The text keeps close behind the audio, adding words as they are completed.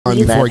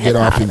before I get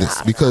off of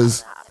this,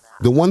 because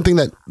the one thing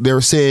that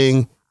they're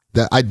saying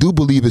that I do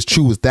believe is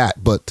true is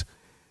that, but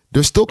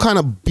they're still kind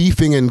of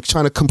beefing and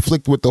trying to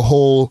conflict with the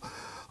whole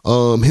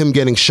him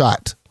getting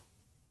shot.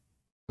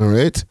 All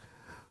right.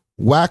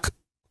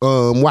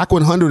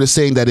 Wack100 is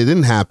saying that it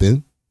didn't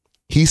happen.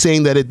 He's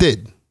saying that it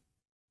did.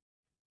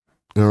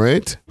 All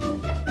right.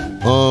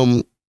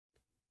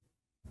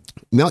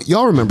 Now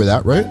y'all remember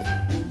that, right?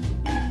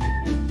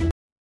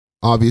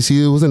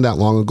 Obviously, it wasn't that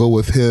long ago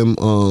with him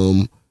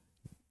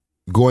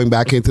going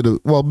back into the,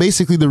 well,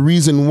 basically the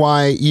reason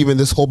why even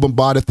this whole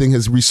Bombada thing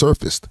has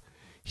resurfaced.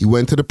 He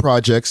went to the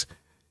projects,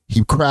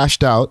 he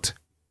crashed out,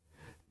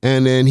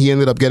 and then he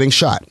ended up getting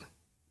shot.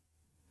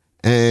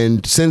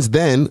 And since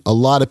then, a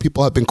lot of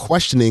people have been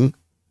questioning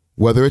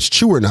whether it's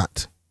true or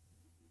not.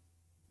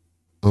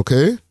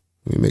 Okay,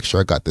 let me make sure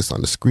I got this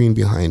on the screen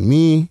behind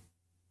me.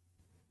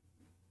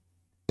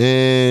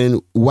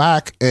 And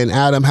Wack and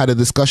Adam had a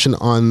discussion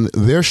on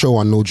their show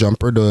on No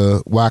Jumper,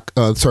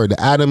 the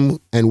Adam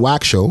and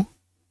Wack show.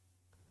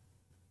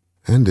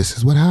 And this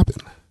is what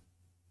happened.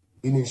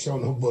 He didn't show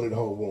no bullet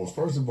hole wounds.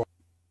 First of all,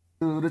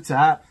 to the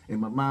top,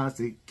 and my mind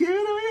said, "Give it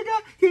all you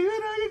got, give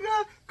it all you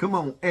got." Come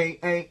on,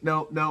 ain't,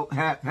 no,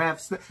 half.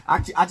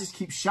 I just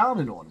keep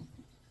shining on him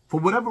for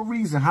whatever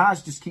reason.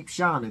 Highs just keep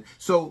shining.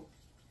 So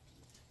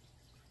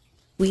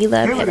we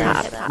love hip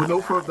hop. With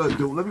no further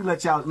ado, let me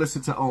let y'all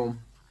listen to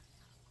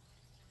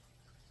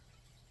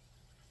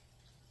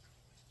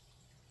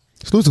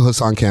Salute to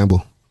Hassan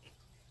Campbell.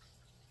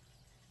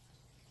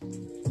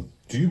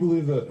 Do you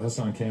believe that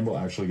Hassan Campbell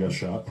actually got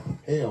shot?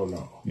 Hell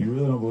no. You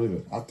really don't believe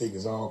it? I think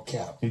it's all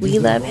cap. We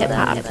love hip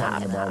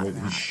hop.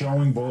 He's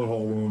showing bullet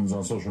hole wounds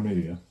on social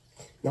media.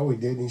 No, he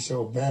didn't. He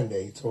showed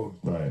Band-Aids.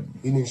 Right.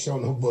 He didn't show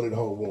no bullet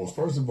hole wounds.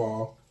 First of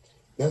all,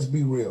 let's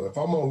be real. If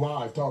I'm on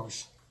live talking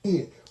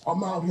shit,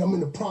 I'm out here, I'm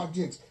in the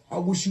projects, I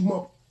wish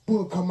you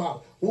would come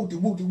out,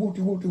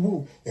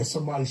 whoop-de-whoop-de-whoop-de-whoop-de-whoop, and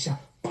somebody shot,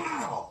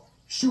 pow,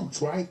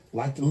 shoots, right?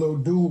 Like the little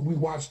dude we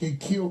watched get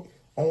killed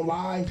on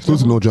live.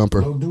 There's No Jumper.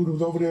 Little dude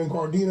was over there in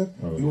Cardina.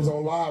 He was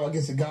on live. I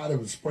guess the guy that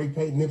was spray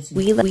paint Nipsey.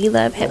 We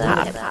love hip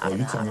hop. Oh,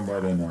 you're talking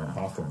about in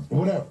Hawthorne.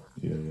 Whatever.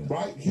 Yeah.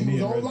 Right? He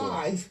was on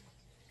live,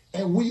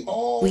 and we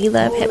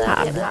love hip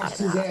hop. watched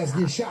his ass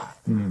get shot.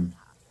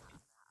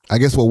 I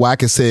guess what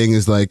Wack is saying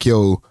is like,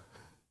 yo,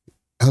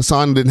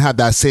 Hassan didn't have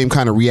that same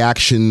kind of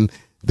reaction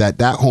that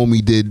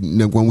homie did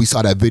when we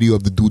saw that video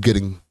of the dude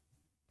getting,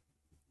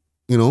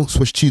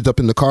 Swiss cheese up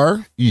in the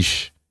car.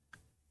 Yeesh.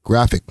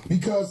 Graphic.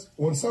 Because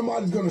when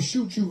somebody's going to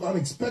shoot you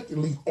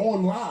unexpectedly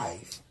on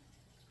live,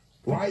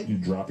 right? You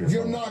drop your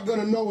You're phone. not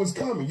going to know it's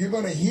coming. You're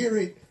going to hear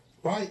it,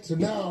 right? So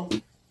now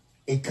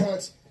it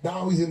cuts.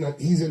 Now he's in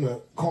the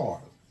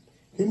car.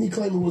 Didn't he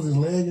claim it was his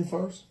leg at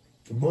first?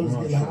 The bullet's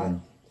getting hot,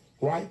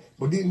 right?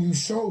 But then you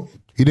show.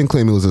 He didn't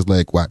claim it was his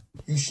leg. Wack.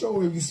 You show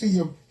him. You see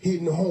him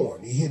hitting the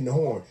horn. He hitting the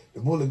horn.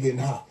 The bullet getting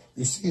hot.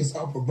 You see his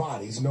upper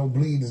body. There's no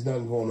bleed. There's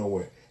nothing going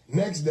nowhere.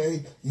 Next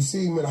day, you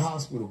see him in a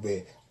hospital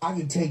bed. I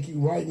can take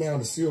you right now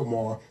to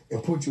Silmar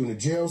and put you in a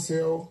jail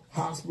cell,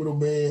 hospital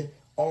bed,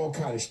 all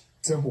kind of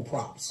simple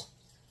props.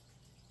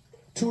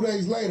 2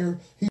 days later,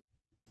 he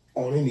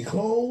on any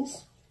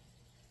clothes.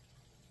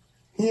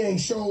 He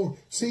ain't showed,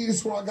 see, this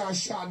is where I got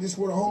shot, this is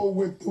where the hole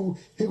went through,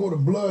 here go the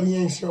blood, he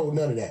ain't showed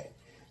none of that.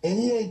 And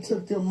he ain't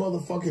took them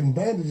motherfucking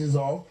bandages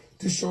off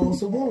to show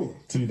us a wound.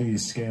 So you think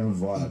he's scamming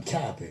Vlad? He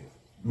capping.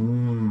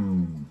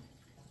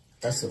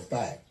 That's a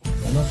fact.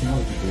 I know some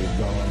other people who've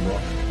gone on, bro.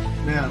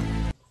 now.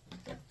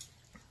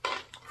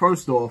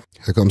 First off,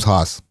 Here comes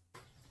Haas.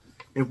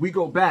 if we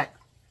go back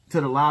to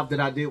the live that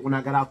I did when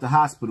I got out the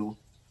hospital,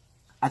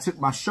 I took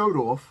my shirt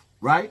off,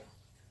 right?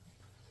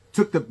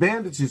 Took the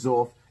bandages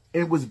off,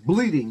 and was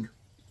bleeding,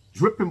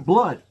 dripping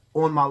blood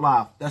on my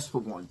live. That's for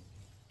one.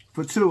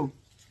 For two,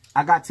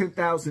 I got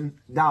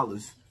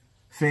 $10,000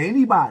 for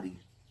anybody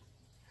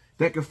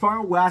that can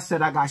find where I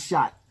said I got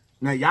shot.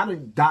 Now, y'all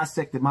done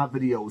dissected my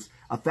videos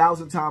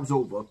 1,000 times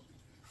over.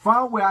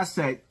 Find where I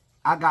said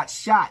I got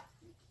shot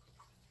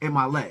in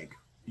my leg.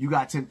 You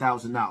got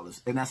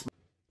 $10,000, and that's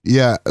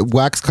Yeah,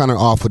 Wack's kind of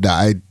off with that.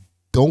 I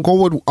don't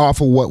go off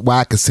of what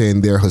Wack is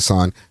saying there,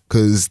 Hassan,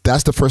 because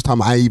that's the first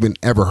time I even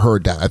ever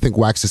heard that. I think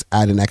Wack's just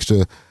adding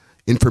extra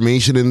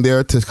information in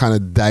there to kind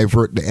of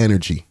divert the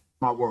energy.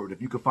 my word.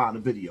 If you could find a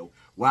video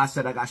where I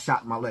said I got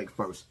shot in my leg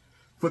first.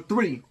 For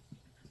three,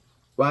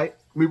 right?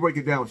 Let me break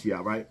it down to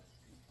y'all, right?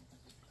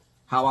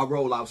 How I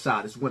roll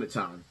outside. It's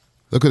wintertime.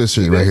 Look at this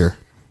shit right here.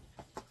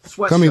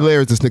 Sweatshirt. How many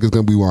layers this nigga's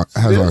gonna be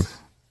has on?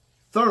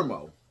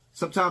 Thermo.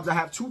 Sometimes I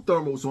have 2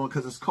 thermals on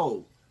because it's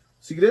cold.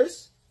 See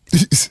this?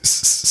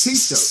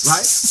 T-shirt,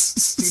 right?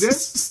 See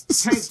this?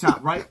 Tank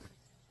top, right?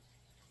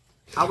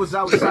 I was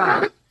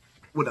outside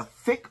with a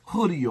thick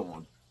hoodie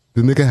on.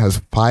 The nigga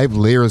has 5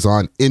 layers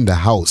on in the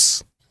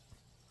house.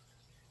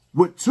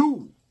 With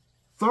 2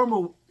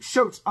 thermal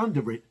shirts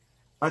under it,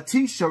 a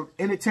t-shirt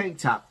and a tank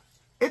top.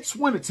 It's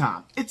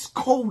wintertime. It's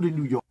cold in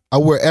New York. I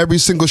wear every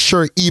single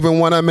shirt even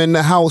when I'm in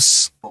the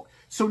house.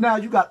 So now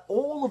you got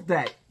all of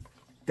that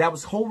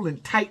was holding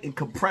tight and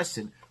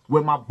compressing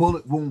where my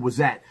bullet wound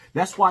was at.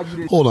 That's why you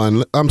didn't. Hold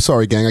on. I'm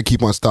sorry, gang. I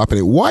keep on stopping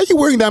it. Why are you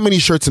wearing that many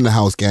shirts in the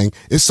house, gang?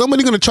 Is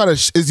somebody going to try to...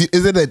 Is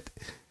it a...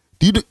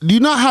 Do you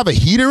not have a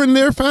heater in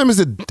there, fam? Is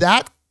it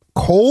that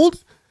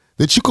cold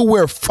that you could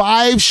wear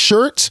 5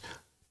 shirts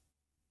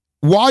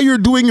while you're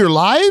doing your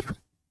live?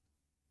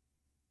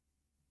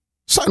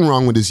 Something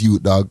wrong with this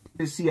youth, dog.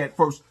 See at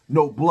first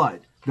no blood.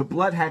 The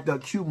blood had to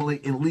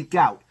accumulate and leak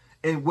out.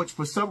 In which,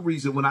 for some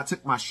reason, when I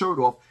took my shirt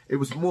off, it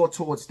was more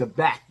towards the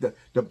back.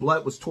 The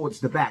blood was towards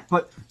the back.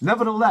 But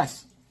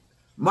nevertheless,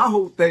 my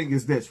whole thing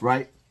is this,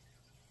 right?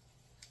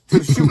 To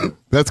the shooter.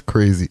 That's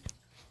crazy.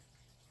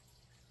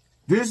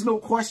 There's no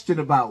question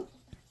about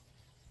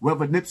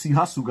whether Nipsey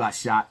Hussle got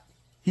shot.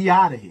 He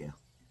out of here.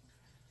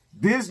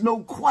 There's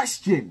no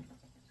question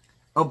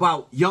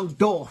about Young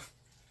Dolph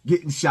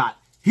getting shot.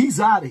 He's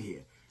out of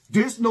here.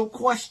 There's no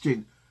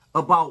question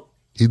about...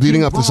 He's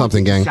leading up to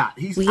something, gang.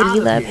 He's We out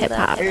of love here. hip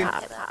hop.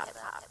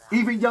 And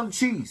even Young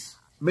Cheese,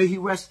 may he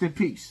rest in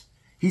peace.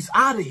 He's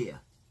out of here.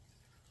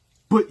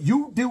 But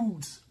you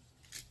dudes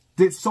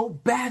did so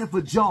bad of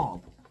a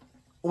job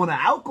on an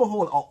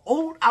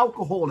old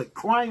alcoholic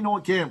crying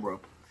on camera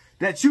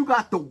that you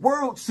got the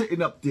world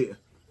sitting up there.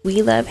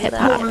 We love hip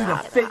hop. Calling it a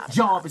fake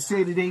job and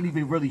saying it ain't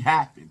even really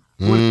happened.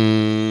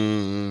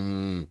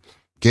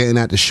 Getting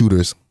at the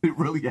shooters. It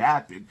really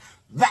happened.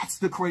 That's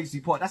the crazy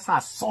part. That's how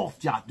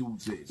soft y'all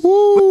dudes is.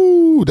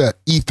 Ooh, that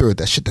ether,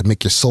 that shit that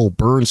make your soul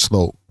burn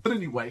slow. But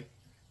anyway,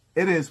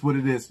 it is what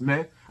it is,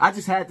 man. I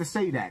just had to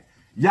say that.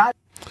 Y'all.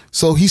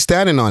 So he's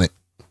standing on it.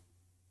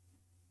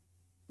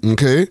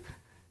 Okay?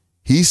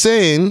 He's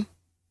saying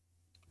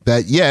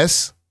that,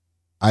 yes,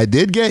 I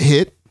did get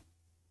hit.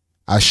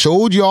 I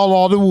showed y'all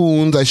all the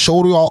wounds. I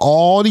showed y'all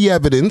all the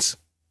evidence.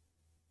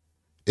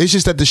 It's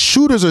just that the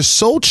shooters are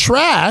so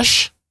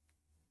trash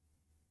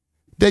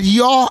that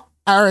y'all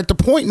are at the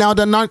point now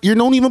that you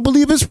don't even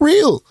believe it's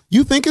real.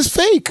 You think it's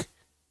fake.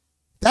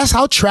 That's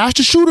how trash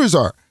the shooters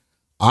are.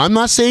 I'm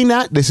not saying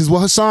that. This is what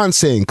Hassan's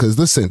saying. Because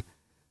listen,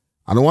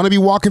 I don't want to be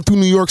walking through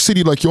New York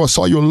City like, yo, I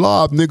saw your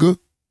lob, nigga.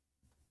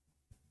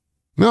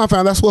 No,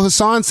 fam, that's what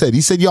Hassan said.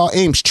 He said y'all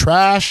aim's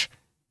trash.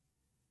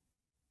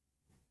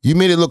 You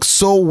made it look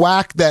so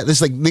whack that it's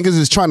like niggas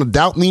is trying to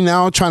doubt me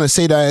now, trying to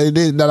say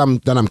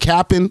that I'm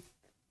capping.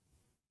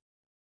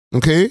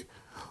 Okay?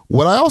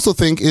 What I also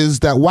think is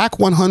that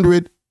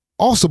Wack100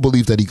 also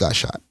believes that he got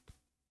shot.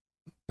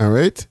 All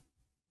right?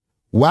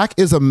 Wack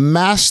is a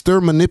master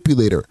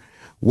manipulator.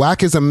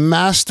 Wack is a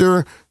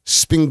master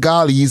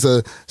spingali. He's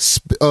a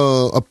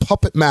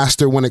puppet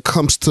master when it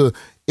comes to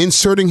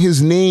inserting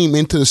his name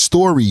into the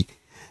story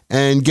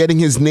and getting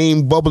his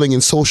name bubbling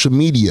in social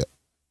media.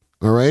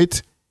 All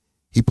right?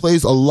 He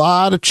plays a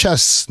lot of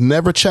chess,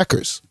 never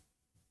checkers.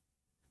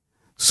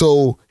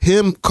 So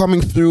him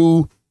coming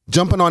through,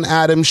 jumping on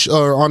Adam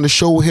or on the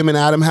show him and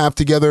Adam have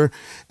together,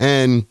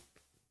 and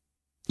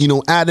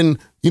adding,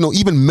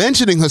 even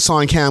mentioning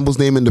Hassan Campbell's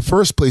name in the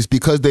first place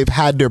because they've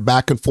had their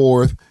back and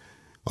forth.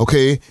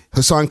 Okay,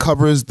 Hassan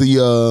covers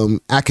the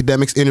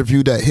academics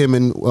interview that him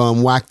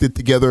and Wack did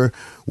together,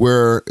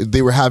 where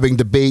they were having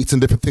debates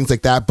and different things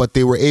like that, but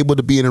they were able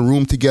to be in a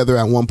room together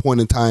at one point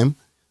in time.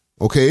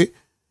 Okay,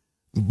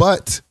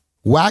 but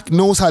Wack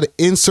knows how to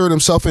insert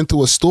himself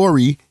into a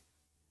story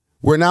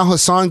where now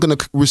Hassan gonna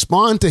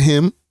respond to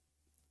him,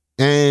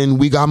 and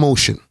we got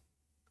motion.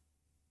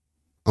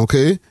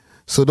 Okay,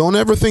 so don't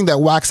ever think that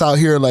Wack's out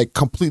here like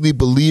completely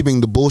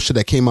believing the bullshit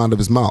that came out of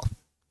his mouth.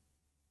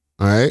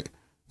 All right.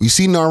 We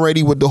seen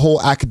already with the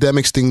whole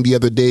academics thing the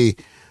other day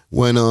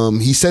when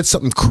he said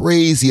something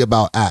crazy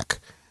about Ak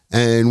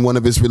and one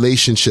of his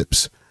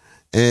relationships.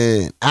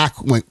 And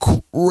Ak went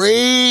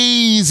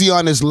crazy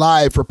on his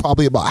live for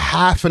probably about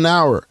half an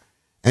hour.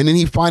 And then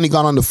he finally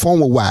got on the phone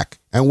with Wack.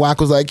 And Wack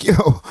was like,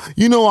 yo,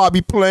 I'll be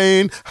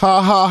playing.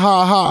 Ha, ha,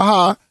 ha, ha,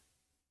 ha.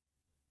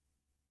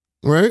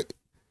 Right?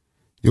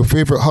 Your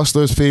favorite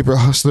hustler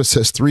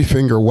says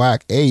 3-finger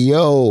Wack. Hey,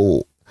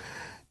 yo.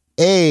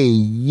 Hey,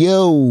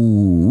 yo,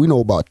 we know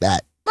about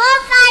that.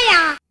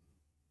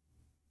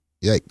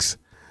 Yikes.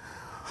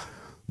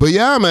 But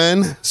yeah,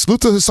 man,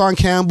 salute to Hassan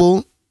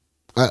Campbell.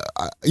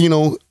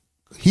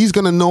 He's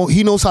going to know,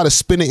 he knows how to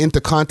spin it into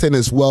content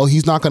as well.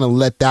 He's not going to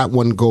let that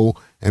one go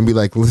and be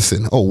like,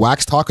 listen, oh,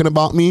 Wack's talking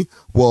about me?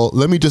 Well,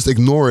 let me just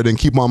ignore it and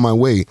keep on my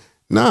way.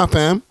 Nah,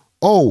 fam.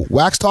 Oh,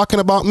 Wack's talking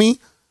about me?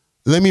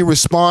 Let me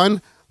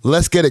respond.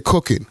 Let's get it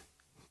cooking.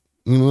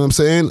 You know what I'm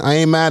saying? I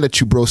ain't mad at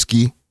you,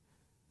 broski.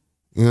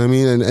 You know what I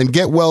mean? And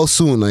get well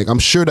soon. Like, I'm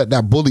sure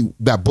that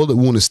bullet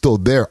wound is still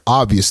there,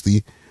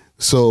 obviously.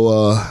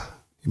 So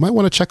you might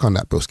want to check on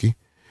that, broski.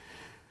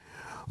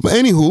 But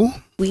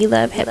anywho, we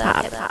love hip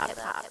hop.